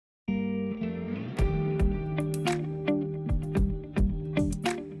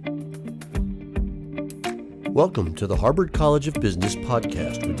Welcome to the Harvard College of Business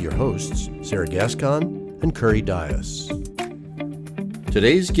podcast with your hosts, Sarah Gascon and Curry Dias.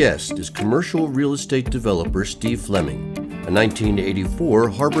 Today's guest is commercial real estate developer Steve Fleming, a 1984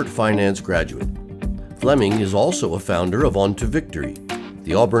 Harvard Finance graduate. Fleming is also a founder of On to Victory,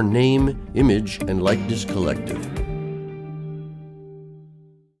 the Auburn name, image, and likeness collective.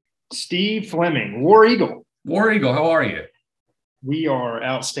 Steve Fleming, War Eagle. War Eagle, how are you? We are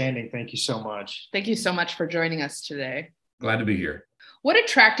outstanding. Thank you so much. Thank you so much for joining us today. Glad to be here. What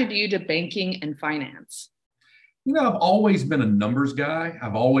attracted you to banking and finance? You know, I've always been a numbers guy.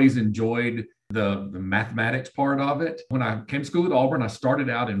 I've always enjoyed the mathematics part of it. When I came to school at Auburn, I started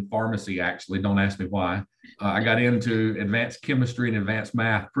out in pharmacy, actually. Don't ask me why. I got into advanced chemistry and advanced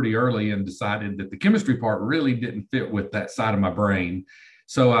math pretty early and decided that the chemistry part really didn't fit with that side of my brain.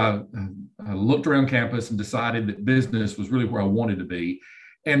 So I looked around campus and decided that business was really where I wanted to be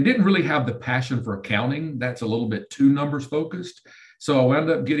and didn't really have the passion for accounting. That's a little bit too numbers focused. So I wound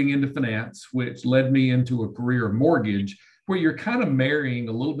up getting into finance, which led me into a career of mortgage, where you're kind of marrying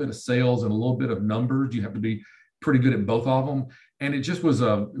a little bit of sales and a little bit of numbers. You have to be pretty good at both of them. And it just was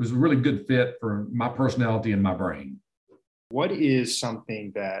a really good fit for my personality and my brain. What is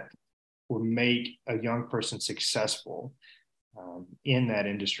something that will make a young person successful in that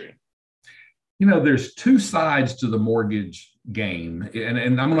industry? You know, there's two sides to the mortgage game.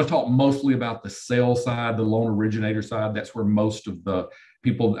 And I'm going to talk mostly about the sales side, the loan originator side. That's where most of the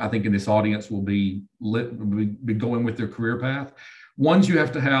people, I think, in this audience will be going with their career path. One's you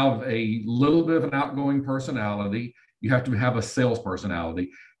have to have a little bit of an outgoing personality. You have to have a sales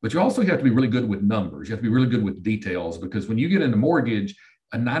personality, but you also have to be really good with numbers. You have to be really good with details, because when you get into mortgage,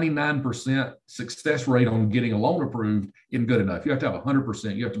 a 99% success rate on getting a loan approved isn't good enough. You have to have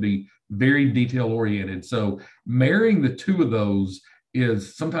 100%. You have to be very detail oriented. So marrying the two of those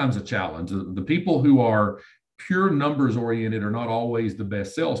is sometimes a challenge. The people who are pure numbers oriented are not always the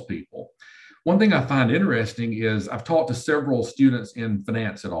best salespeople. One thing I find interesting is I've talked to several students in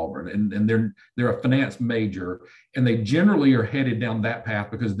finance at Auburn, and they're a finance major, and they generally are headed down that path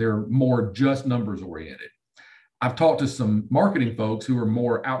because they're more just numbers oriented. I've talked to some marketing folks who are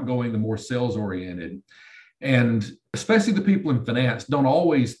more outgoing, the more sales oriented. And especially the people in finance don't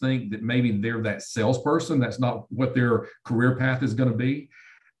always think that maybe they're that salesperson. That's not what their career path is going to be.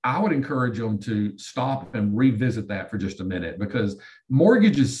 I would encourage them to stop and revisit that for just a minute, because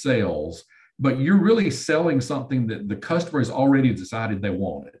mortgage is sales, but you're really selling something that the customer has already decided they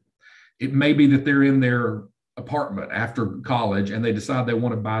wanted. It may be that they're in their apartment after college and they decide they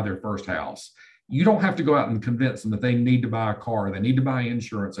want to buy their first house. You don't have to go out and convince them that they need to buy a car, they need to buy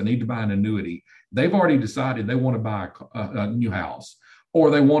insurance, they need to buy an annuity. They've already decided they want to buy a new house, or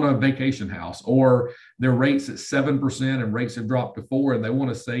they want a vacation house, or their rate's at 7% and rates have dropped to 4% and they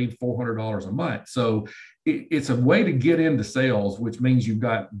want to save $400 a month. So it's a way to get into sales, which means you've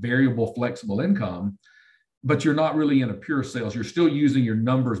got variable, flexible income, but you're not really in a pure sales. You're still using your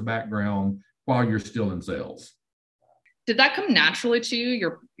numbers background while you're still in sales. Did that come naturally to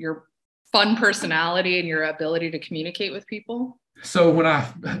you, your fun personality and your ability to communicate with people? So when I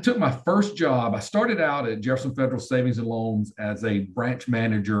took my first job, I started out at Jefferson Federal Savings and Loans as a branch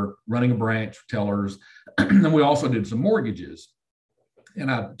manager, running a branch, tellers, and we also did some mortgages.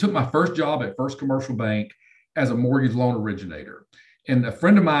 And I took my first job at First Commercial Bank as a mortgage loan originator. And a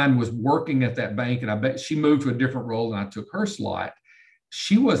friend of mine was working at that bank, and I bet she moved to a different role and I took her slot.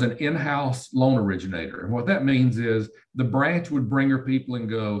 She was an in-house loan originator. And what that means is the branch would bring her people and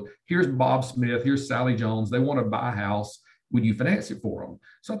go, here's Bob Smith, here's Sally Jones. They want to buy a house. Would you finance it for them?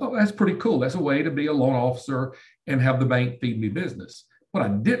 So I thought that's pretty cool. That's a way to be a loan officer and have the bank feed me business. What I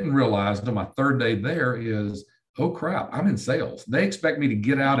didn't realize until my third day there is, oh crap, I'm in sales. They expect me to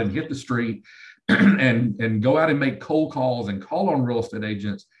get out and hit the street and go out and make cold calls and call on real estate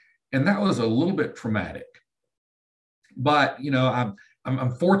agents. And that was a little bit traumatic. But, you know,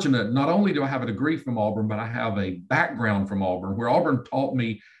 I'm fortunate. Not only do I have a degree from Auburn, but I have a background from Auburn, where Auburn taught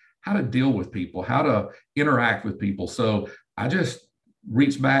me how to deal with people, how to interact with people. So I just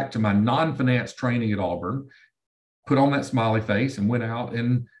reached back to my non-finance training at Auburn, put on that smiley face, and went out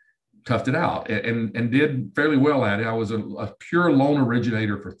and toughed it out and did fairly well at it. I was a pure loan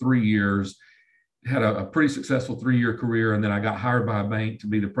originator for 3 years, had a pretty successful 3-year career. And then I got hired by a bank to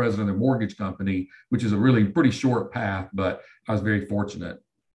be the president of their mortgage company, which is a really pretty short path, but I was very fortunate.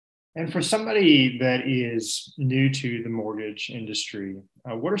 And for somebody that is new to the mortgage industry,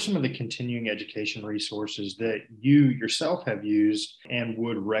 what are some of the continuing education resources that you yourself have used and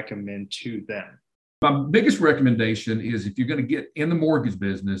would recommend to them? My biggest recommendation is if you're going to get in the mortgage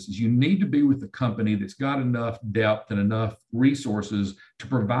business, is you need to be with a company that's got enough depth and enough resources to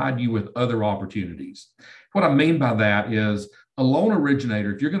provide you with other opportunities. What I mean by that is a loan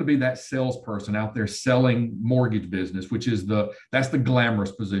originator, if you're going to be that salesperson out there selling mortgage business, which is that's the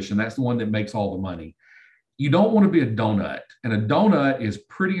glamorous position, that's the one that makes all the money. You don't want to be a donut. And a donut is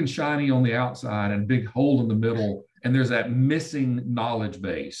pretty and shiny on the outside and big hole in the middle. And there's that missing knowledge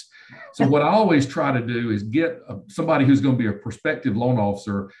base. So what I always try to do is get somebody who's going to be a prospective loan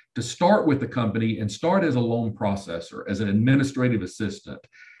officer to start with the company and start as a loan processor, as an administrative assistant.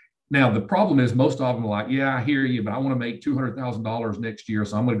 Now, the problem is most of them are like, yeah, I hear you, but I want to make $200,000 next year,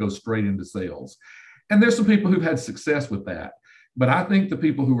 so I'm going to go straight into sales. And there's some people who've had success with that. But I think the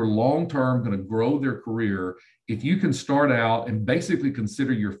people who are long-term going to grow their career, if you can start out and basically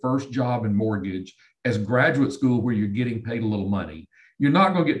consider your first job in mortgage as graduate school where you're getting paid a little money, you're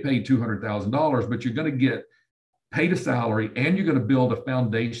not going to get paid $200,000, but you're going to get paid a salary and you're going to build a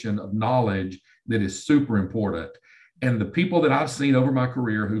foundation of knowledge that is super important. And the people that I've seen over my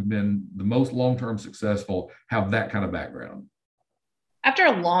career who've been the most long-term successful have that kind of background. After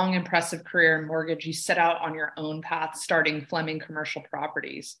a long, impressive career in mortgage, you set out on your own path, starting Fleming Commercial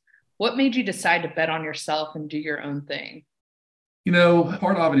Properties. What made you decide to bet on yourself and do your own thing? You know,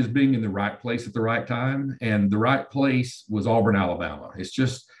 part of it is being in the right place at the right time. And the right place was Auburn, Alabama.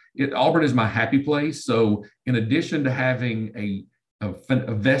 Auburn is my happy place. So in addition to having a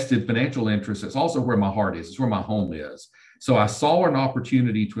vested financial interest, it's also where my heart is. It's where my home is. So I saw an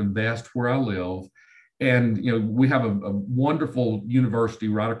opportunity to invest where I live. And, you know, we have a wonderful university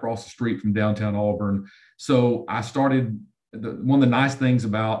right across the street from downtown Auburn. So I started, one of the nice things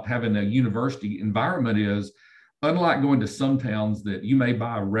about having a university environment is, unlike going to some towns that you may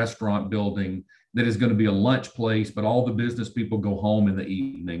buy a restaurant building that is going to be a lunch place, but all the business people go home in the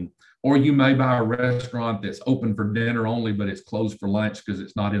evening, or you may buy a restaurant that's open for dinner only, but it's closed for lunch because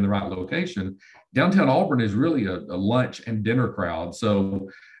it's not in the right location. Downtown Auburn is really a lunch and dinner crowd. So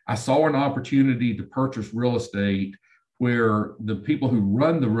I saw an opportunity to purchase real estate where the people who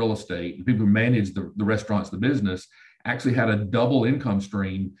run the real estate, the people who manage the restaurants, the business, actually had a double income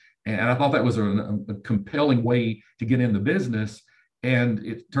stream. And I thought that was a compelling way to get in the business. And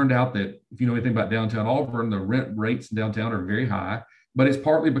it turned out that if you know anything about downtown Auburn, the rent rates in downtown are very high, but it's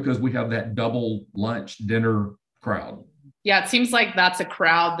partly because we have that double lunch dinner crowd. Yeah, it seems like that's a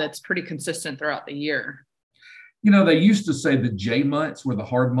crowd that's pretty consistent throughout the year. You know, they used to say the J months were the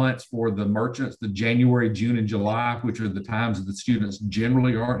hard months for the merchants, the January, June, and July, which are the times that the students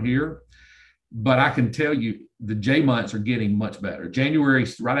generally aren't here. But I can tell you the J months are getting much better. January,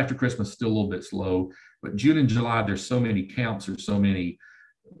 right after Christmas, is still a little bit slow. But June and July, there's so many camps, there's so many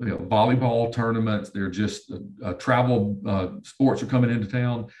volleyball tournaments. They're just travel sports are coming into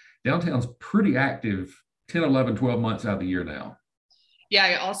town. Downtown's pretty active 10, 11, 12 months out of the year now.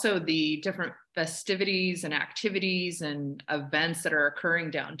 Yeah, also the different festivities and activities and events that are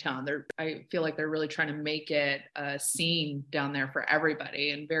occurring downtown. I feel like they're really trying to make it a scene down there for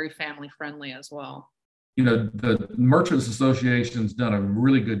everybody and very family friendly as well. You know, the Merchants Association's done a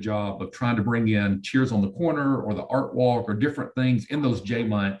really good job of trying to bring in Cheers on the Corner or the Art Walk or different things in those J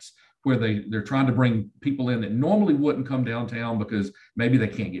months where they're trying to bring people in that normally wouldn't come downtown because maybe they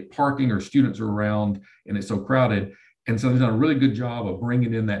can't get parking or students are around and it's so crowded. And so they've done a really good job of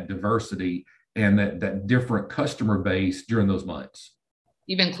bringing in that diversity and that different customer base during those months.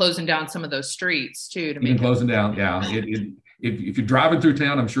 Even closing down some of those streets too. Closing down, yeah. If you're driving through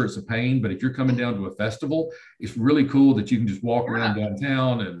town, I'm sure it's a pain, but if you're coming down to a festival, it's really cool that you can just walk around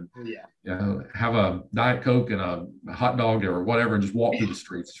downtown and have a Diet Coke and a hot dog or whatever and just walk through the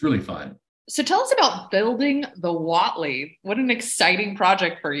streets. It's really fun. So tell us about building the Whatley. What an exciting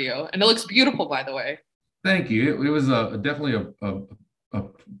project for you. And it looks beautiful, by the way. Thank you. It was definitely a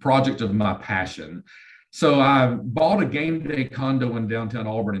project of my passion. So I bought a game day condo in downtown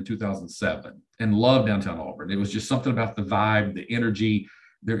Auburn in 2007 and loved downtown Auburn. It was just something about the vibe, the energy.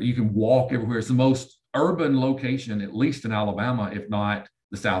 There, you can walk everywhere. It's the most urban location, at least in Alabama, if not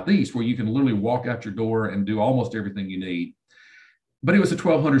the Southeast, where you can literally walk out your door and do almost everything you need. But it was a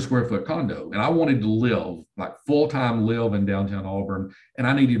 1,200 square foot condo, and I wanted to live, like full-time live in downtown Auburn, and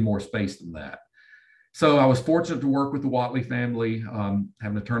I needed more space than that. So I was fortunate to work with the Whatley family, have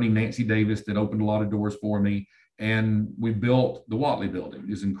an attorney, Nancy Davis, that opened a lot of doors for me. And we built the Whatley building. It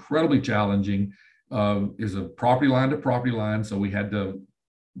was incredibly challenging. There's a property line to property line. So we had to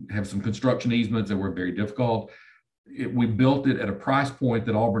have some construction easements that were very difficult. We built it at a price point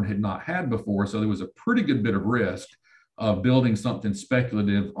that Auburn had not had before. So there was a pretty good bit of risk of building something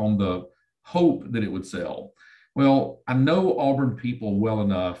speculative on the hope that it would sell. Well, I know Auburn people well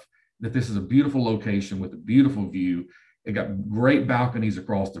enough that this is a beautiful location with a beautiful view. It got great balconies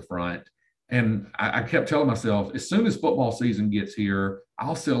across the front. And I kept telling myself, as soon as football season gets here,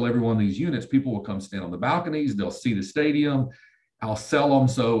 I'll sell every one of these units. People will come stand on the balconies. They'll see the stadium. I'll sell them.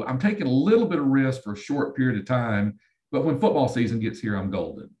 So I'm taking a little bit of risk for a short period of time. But when football season gets here, I'm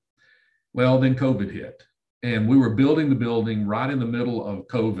golden. Well, then COVID hit. And we were building the building right in the middle of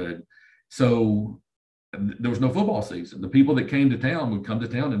COVID. So there was no football season. The people that came to town would come to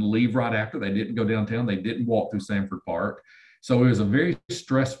town and leave right after. They didn't go downtown. They didn't walk through Sanford Park. So it was a very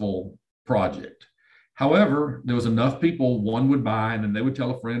stressful project. However, there was enough people, one would buy, and then they would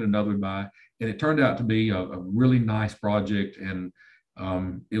tell a friend, another would buy. And it turned out to be a really nice project. And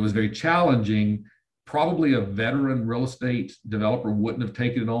it was very challenging. Probably a veteran real estate developer wouldn't have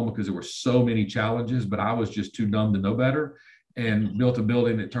taken it on because there were so many challenges, but I was just too dumb to know better and built a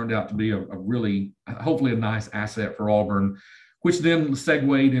building that turned out to be a really, hopefully a nice asset for Auburn, which then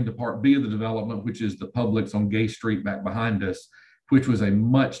segued into part B of the development, which is the Publix on Gay Street back behind us, which was a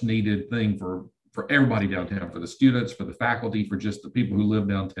much needed thing for everybody downtown, for the students, for the faculty, for just the people who live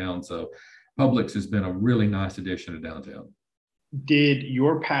downtown. So Publix has been a really nice addition to downtown. Did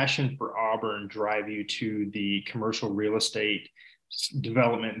your passion for Auburn drive you to the commercial real estate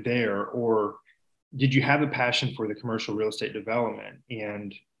development there, or did you have a passion for the commercial real estate development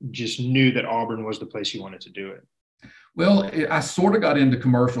and just knew that Auburn was the place you wanted to do it? Well, I sort of got into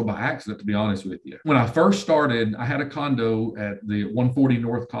commercial by accident, to be honest with you. When I first started, I had a condo at the 140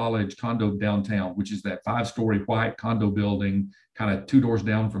 North College condo downtown, which is that 5-story white condo building, kind of 2 doors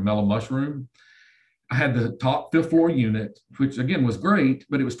down from Mellow Mushroom. I had the top 5th floor unit, which again was great,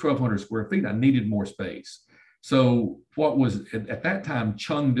 but it was 1,200 square feet. I needed more space. So what was at that time,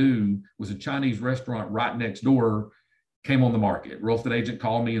 Chengdu was a Chinese restaurant right next door, came on the market. Real estate agent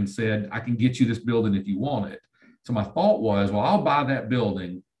called me and said, I can get you this building if you want it. So my thought was, well, I'll buy that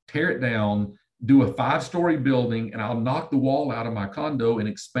building, tear it down, do a 5-story building, and I'll knock the wall out of my condo and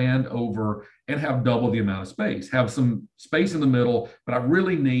expand over and have double the amount of space, have some space in the middle, but I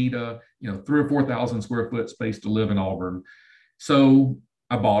really need a 3,000 or 4,000 square foot space to live in Auburn. So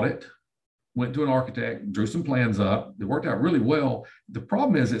I bought it, went to an architect, drew some plans up. It worked out really well. The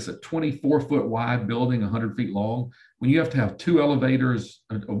problem is it's a 24-foot wide building, 100 feet long. When you have to have 2 elevators,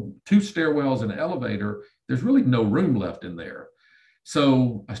 2 stairwells and an elevator, there's really no room left in there.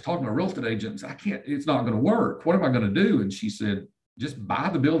 So I was talking to a real estate agent. It's not going to work. What am I going to do? And she said, just buy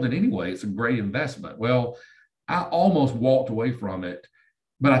the building anyway. It's a great investment. Well, I almost walked away from it,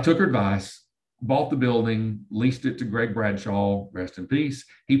 but I took her advice, bought the building, leased it to Greg Bradshaw, rest in peace.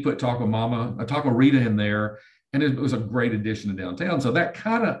 He put Taco Rita in there, and it was a great addition to downtown. So that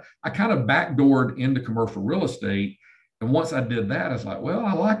I kind of backdoored into commercial real estate. And once I did that, I was like, well,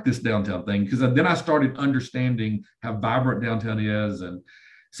 I like this downtown thing, because then I started understanding how vibrant downtown is. And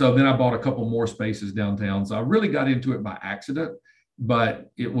so then I bought a couple more spaces downtown. So I really got into it by accident,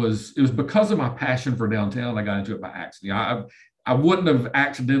 but it was because of my passion for downtown, I got into it by accident. I wouldn't have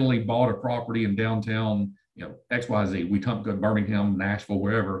accidentally bought a property in downtown, XYZ, Wetumpka, Birmingham, Nashville,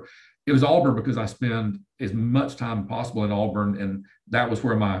 wherever. It was Auburn because I spend as much time possible in Auburn, and that was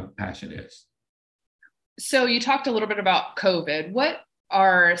where my passion is. So you talked a little bit about COVID. What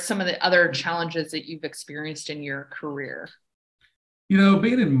are some of the other challenges that you've experienced in your career?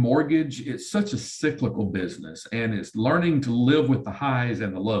 Being in mortgage, it's such a cyclical business, and it's learning to live with the highs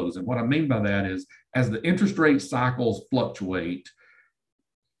and the lows. And what I mean by that is, as the interest rate cycles fluctuate,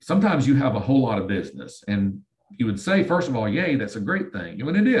 sometimes you have a whole lot of business. And you would say, first of all, yay, that's a great thing.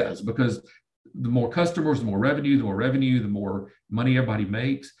 And it is, because the more customers, the more revenue, the more money everybody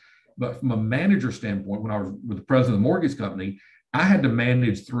makes. But from a manager standpoint, when I was with the president of the mortgage company, I had to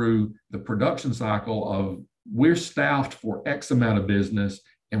manage through the production cycle of, we're staffed for X amount of business,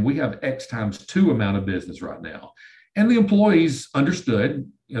 and we have X times 2 amount of business right now. And the employees understood,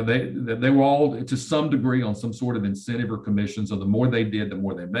 they were all to some degree on some sort of incentive or commission. So the more they did, the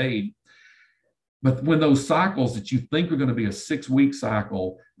more they made. But when those cycles that you think are going to be a 6-week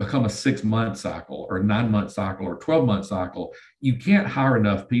cycle become a 6-month cycle or a 9-month cycle or 12-month cycle, you can't hire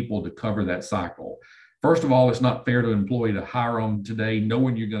enough people to cover that cycle. First of all, it's not fair to an employee to hire them today,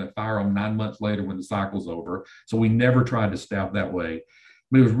 knowing you're going to fire them 9 months later when the cycle's over. So we never tried to staff that way.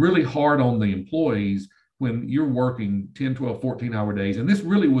 But it was really hard on the employees when you're working 10, 12, 14-hour days. And this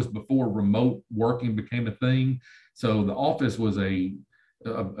really was before remote working became a thing. So the office was a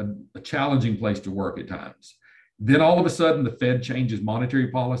challenging place to work at times. Then all of a sudden, the Fed changes monetary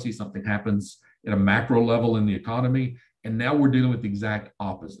policy. Something happens at a macro level in the economy. And now we're dealing with the exact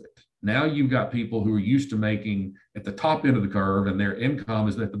opposite. Now you've got people who are used to making at the top end of the curve, and their income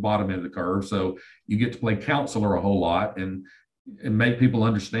is at the bottom end of the curve. So you get to play counselor a whole lot. And and make people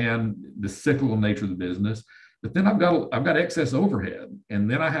understand the cyclical nature of the business. But then I've got excess overhead, and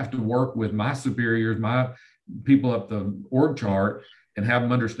then I have to work with my superiors, my people up the org chart, and have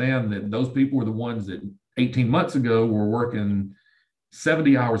them understand that those people were the ones that 18 months ago were working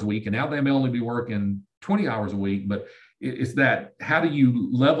 70 hours a week, and now they may only be working 20 hours a week. But it's that, how do you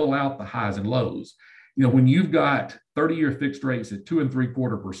level out the highs and lows? You know, when you've got 30-year fixed rates at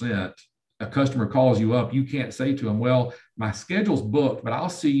 2.75%, a customer calls you up, you can't say to them, well, my schedule's booked, but I'll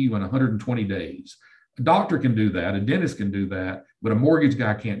see you in 120 days. A doctor can do that, a dentist can do that, but a mortgage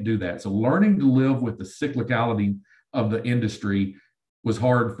guy can't do that. So learning to live with the cyclicality of the industry was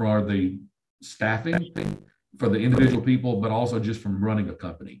hard for the staffing, for the individual people, but also just from running a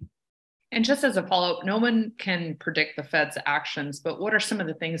company. And just as a follow-up, no one can predict the Fed's actions, but what are some of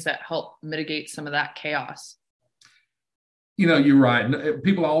the things that help mitigate some of that chaos? You know, you're right.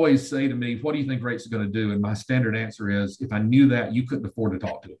 People always say to me, what do you think rates are going to do? And my standard answer is, if I knew that, you couldn't afford to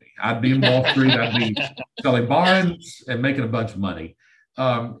talk to me. I'd be in Wall Street. I'd be selling bonds and making a bunch of money.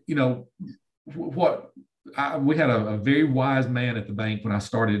 You know, we had a very wise man at the bank when I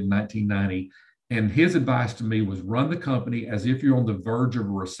started in 1990. And his advice to me was, run the company as if you're on the verge of a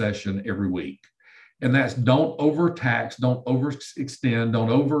recession every week. And that's, don't overtax, don't overextend,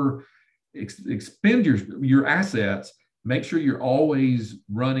 don't expend your assets. Make sure you're always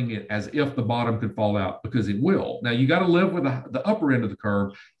running it as if the bottom could fall out, because it will. Now, you got to live with the upper end of the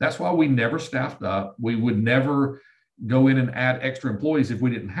curve. That's why we never staffed up. We would never go in and add extra employees if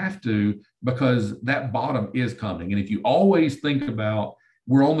we didn't have to, because that bottom is coming. And if you always think about,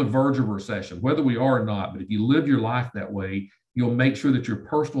 we're on the verge of recession, whether we are or not, but if you live your life that way, you'll make sure that your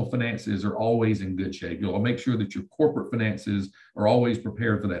personal finances are always in good shape. You'll make sure that your corporate finances are always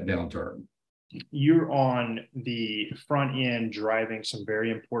prepared for that downturn. You're on the front end driving some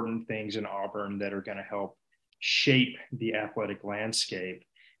very important things in Auburn that are going to help shape the athletic landscape.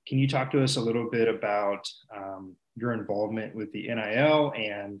 Can you talk to us a little bit about your involvement with the NIL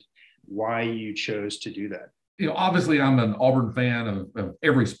and why you chose to do that? You know, obviously, I'm an Auburn fan of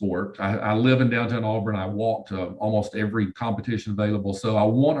every sport. I live in downtown Auburn. I walk to almost every competition available. So I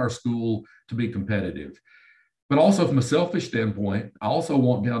want our school to be competitive. But also, from a selfish standpoint, I also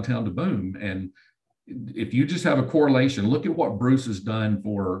want downtown to boom. And if you just have a correlation, look at what Bruce has done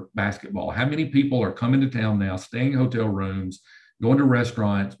for basketball. How many people are coming to town now, staying in hotel rooms, going to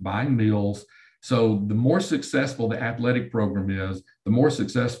restaurants, buying meals? So the more successful the athletic program is, the more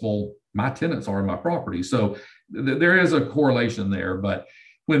successful my tenants are in my property. So there is a correlation there. But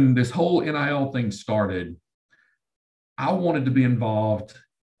when this whole NIL thing started, I wanted to be involved,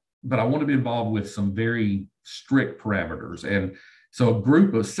 but I want to be involved with some very strict parameters. And so a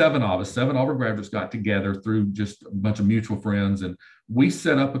group of seven Auburn graduates got together through just a bunch of mutual friends, and we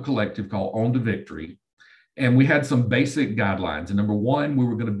set up a collective called On to Victory. And we had some basic guidelines. And number one, we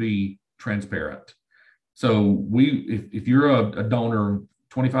were going to be transparent. So if you're a donor,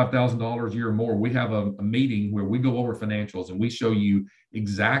 $25,000 a year or more, we have a meeting where we go over financials and we show you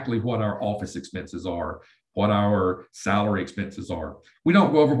exactly what our office expenses are, what our salary expenses are. We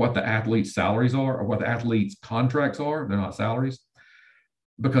don't go over what the athletes' salaries are or what the athletes' contracts are. They're not salaries,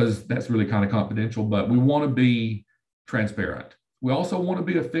 because that's really kind of confidential, but we want to be transparent. We also want to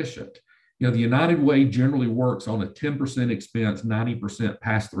be efficient. You know, the United Way generally works on a 10% expense, 90%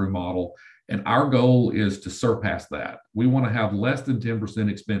 pass-through model. And our goal is to surpass that. We want to have less than 10%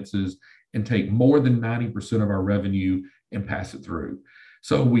 expenses and take more than 90% of our revenue and pass it through.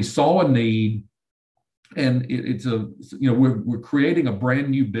 So we saw a need. And we're creating a brand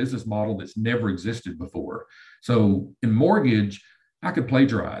new business model that's never existed before. So in mortgage, I could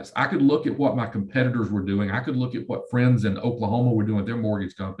plagiarize. I could look at what my competitors were doing. I could look at what friends in Oklahoma were doing with their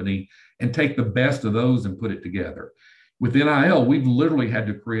mortgage company and take the best of those and put it together. With NIL, we've literally had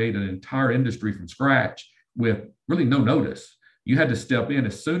to create an entire industry from scratch with really no notice. You had to step in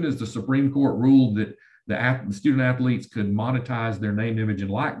as soon as the Supreme Court ruled that the student athletes could monetize their name, image,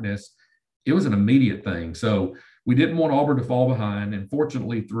 and likeness. It was an immediate thing. So we didn't want Auburn to fall behind. And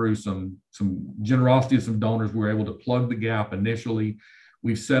fortunately, through some generosity of some donors, we were able to plug the gap initially.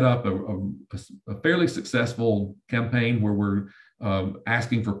 We've set up a fairly successful campaign where we're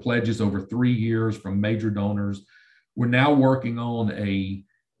asking for pledges over 3 years from major donors. We're now working on a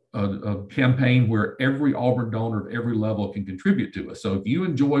campaign where every Auburn donor at every level can contribute to us. So if you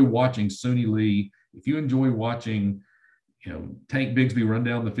enjoy watching Suni Lee, if you enjoy watching Tank Bigsby run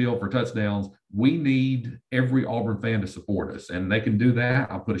down the field for touchdowns, we need every Auburn fan to support us. And they can do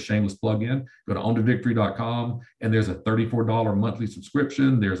that. I'll put a shameless plug in. Go to ontovictory.com, and there's a $34 monthly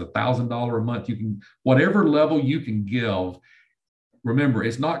subscription. There's $1,000 a month. You can, whatever level you can give, remember,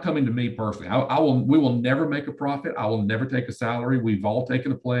 it's not coming to me personally. We will never make a profit. I will never take a salary. We've all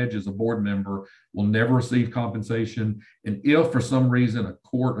taken a pledge as a board member. We'll never receive compensation. And if for some reason a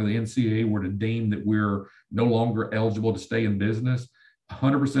court or the NCAA were to deem that we're no longer eligible to stay in business,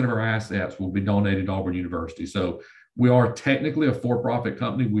 100% of our assets will be donated to Auburn University. So we are technically a for-profit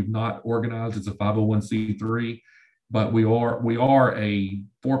company. We've not organized as a 501c3, but we are a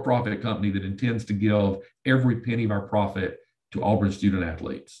for-profit company that intends to give every penny of our profit to Auburn student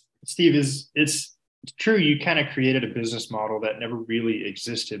athletes. Steve, it's true you kind of created a business model that never really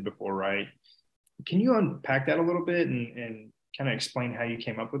existed before, right? Can you unpack that a little bit and kind of explain how you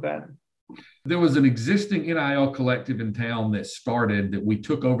came up with that? There was an existing NIL collective in town that started that we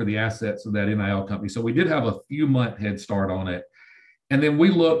took over the assets of that NIL company. So we did have a few month head start on it. And then we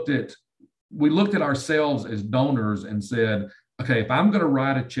looked at ourselves as donors and said, okay, if I'm going to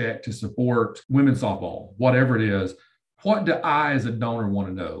write a check to support women's softball, whatever it is, what do I as a donor want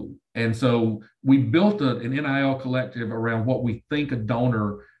to know? And so we built an NIL collective around what we think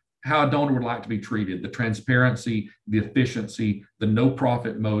how a donor would like to be treated, the transparency, the efficiency, the no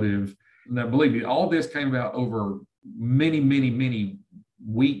profit motive. Now, believe me, all this came about over many, many, many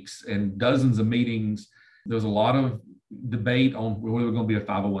weeks and dozens of meetings. There was a lot of debate on whether we're going to be a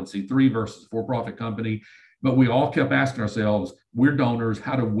 501c3 versus a for-profit company, but we all kept asking ourselves, we're donors,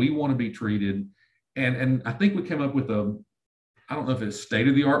 how do we want to be treated? And I think we came up with I don't know if it's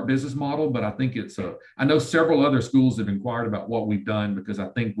state-of-the-art business model, but I think I know several other schools have inquired about what we've done because I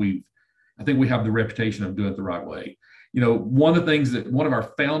think we have the reputation of doing it the right way. One of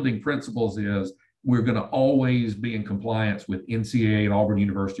our founding principles is we're going to always be in compliance with NCAA and Auburn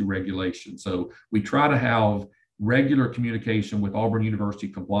University regulations. So we try to have regular communication with Auburn University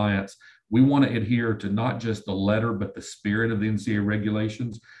compliance. We want to adhere to not just the letter, but the spirit of the NCAA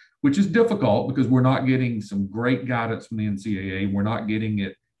regulations, which is difficult because we're not getting some great guidance from the NCAA. We're not getting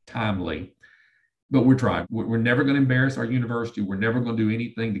it timely, but we're trying. We're never going to embarrass our university. We're never going to do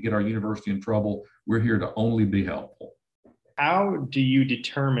anything to get our university in trouble. We're here to only be helpful. How do you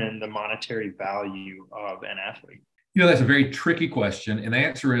determine the monetary value of an athlete? That's a very tricky question. And the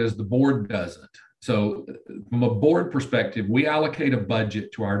answer is the board doesn't. So from a board perspective, we allocate a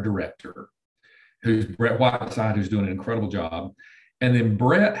budget to our director, who's Brett Whiteside, who's doing an incredible job. And then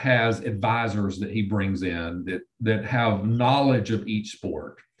Brett has advisors that he brings in that have knowledge of each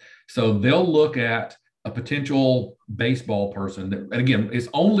sport. So they'll look at a potential baseball person and again, it's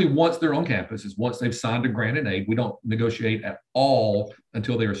only once they're on campus, it's once they've signed a grant and aid. We don't negotiate at all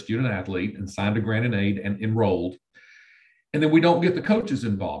until they're a student athlete and signed a grant and aid and enrolled. And then we don't get the coaches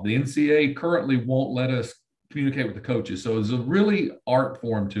involved. The NCAA currently won't let us communicate with the coaches. So there's a really art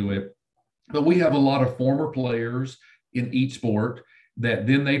form to it. But we have a lot of former players in each sport that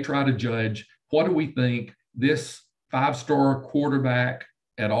then they try to judge, what do we think this 5-star quarterback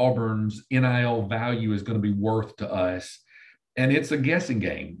at Auburn's NIL value is going to be worth to us? And it's a guessing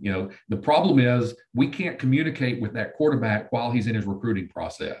game. The problem is we can't communicate with that quarterback while he's in his recruiting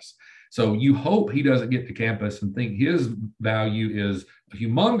process. So you hope he doesn't get to campus and think his value is a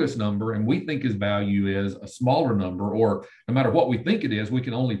humongous number and we think his value is a smaller number, or no matter what we think it is, we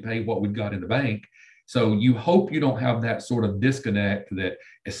can only pay what we've got in the bank. So you hope you don't have that sort of disconnect that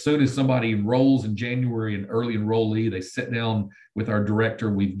as soon as somebody enrolls in January, an early enrollee, they sit down with our director,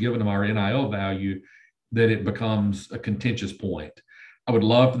 we've given them our NIL value, that it becomes a contentious point. I would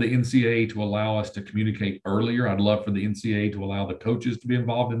love for the NCAA to allow us to communicate earlier. I'd love for the NCAA to allow the coaches to be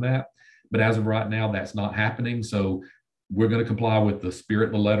involved in that. But as of right now, that's not happening. So we're going to comply with the spirit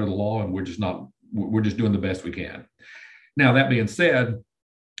and the letter of the law, and we're just doing the best we can. Now, that being said,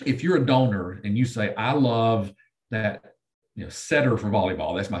 if you're a donor and you say, I love that setter for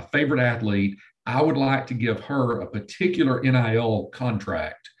volleyball, that's my favorite athlete, I would like to give her a particular NIL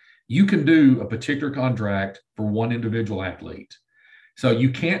contract. You can do a particular contract for one individual athlete. So you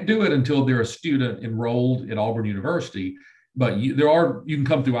can't do it until they're a student enrolled at Auburn University, but you can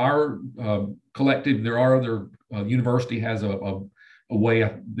come through our collective. There are other university has a way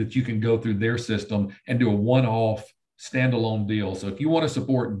that you can go through their system and do a one-off standalone deal. So if you want to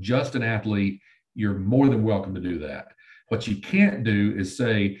support just an athlete, you're more than welcome to do that. What you can't do is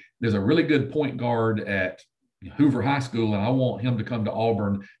say, there's a really good point guard at Hoover High School and I want him to come to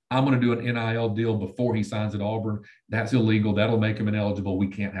Auburn. I'm going to do an NIL deal before he signs at Auburn. That's illegal. That'll make him ineligible. We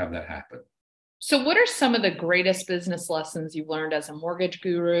can't have that happen. So what are some of the greatest business lessons you've learned as a mortgage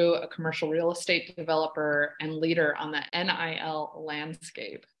guru, a commercial real estate developer, and leader on the NIL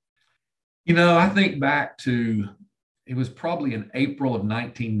landscape? I think back to, it was probably in April of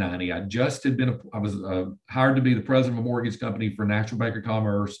 1990. I was hired to be the president of a mortgage company for National Bank of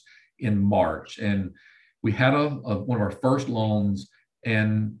Commerce in March. And We had one of our first loans,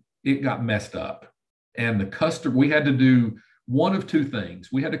 and it got messed up. And the customer, we had to do one of two things.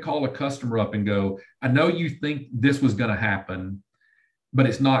 We had to call a customer up and go, I know you think this was going to happen, but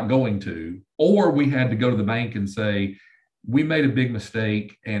it's not going to. Or we had to go to the bank and say, we made a big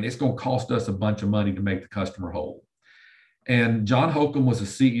mistake and it's going to cost us a bunch of money to make the customer whole. And John Holcomb was the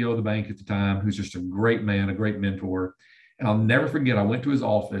CEO of the bank at the time, who's just a great man, a great mentor. And I'll never forget, I went to his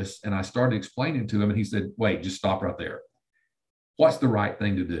office and I started explaining to him, and he said, wait, just stop right there. What's the right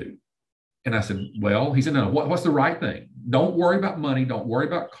thing to do? And I said, well, he said, no, what's the right thing? Don't worry about money. Don't worry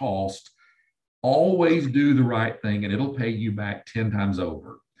about cost. Always do the right thing and it'll pay you back 10 times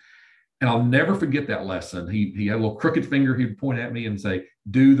over. And I'll never forget that lesson. He had a little crooked finger. He'd point at me and say,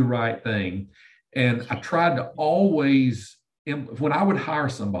 do the right thing. And I tried to always, when I would hire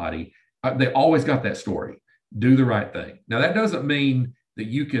somebody, they always got that story, do the right thing. Now, that doesn't mean that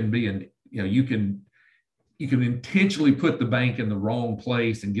you can you can intentionally put the bank in the wrong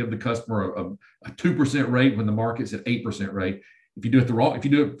place and give the customer a 2% rate when the market's at 8% rate. If you do it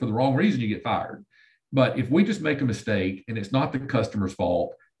for the wrong reason, you get fired. But if we just make a mistake and it's not the customer's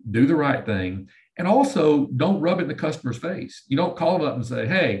fault, do the right thing. And also don't rub it in the customer's face. You don't call them up and say,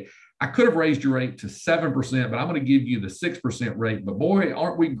 hey, I could have raised your rate to 7%, but I'm going to give you the 6% rate. But boy,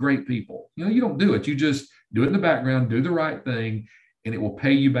 aren't we great people? You don't do it. You just do it in the background, do the right thing, and it will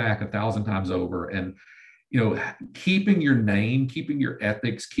pay you back 1,000 times over. And, keeping your name, keeping your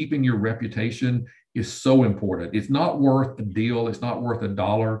ethics, keeping your reputation is so important. It's not worth a deal. It's not worth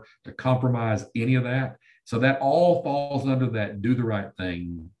 $1 to compromise any of that. So that all falls under that do the right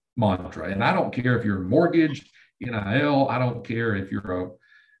thing mantra. And I don't care if you're a mortgage, NIL, I don't care if you're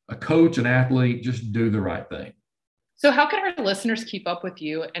a coach, an athlete, just do the right thing. So how can our listeners keep up with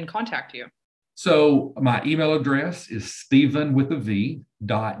you and contact you? So my email address is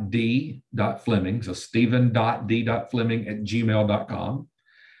Stephen.d.Fleming. So Stephen.d.Fleming@gmail.com.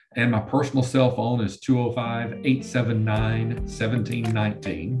 And my personal cell phone is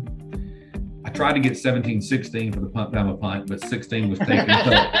 205-879-1719. I tried to get 1716 for the punt down a punt, but 16 was taken.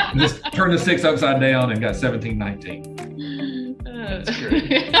 So I just turned the 6 upside down and got 1719. That's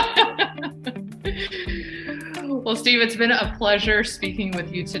great. Well, Steve, it's been a pleasure speaking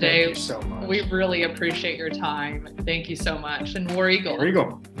with you today. Thank you so much. We really appreciate your time. Thank you so much. And War Eagle. War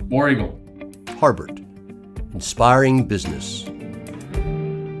Eagle. War Eagle. Harbert, inspiring business.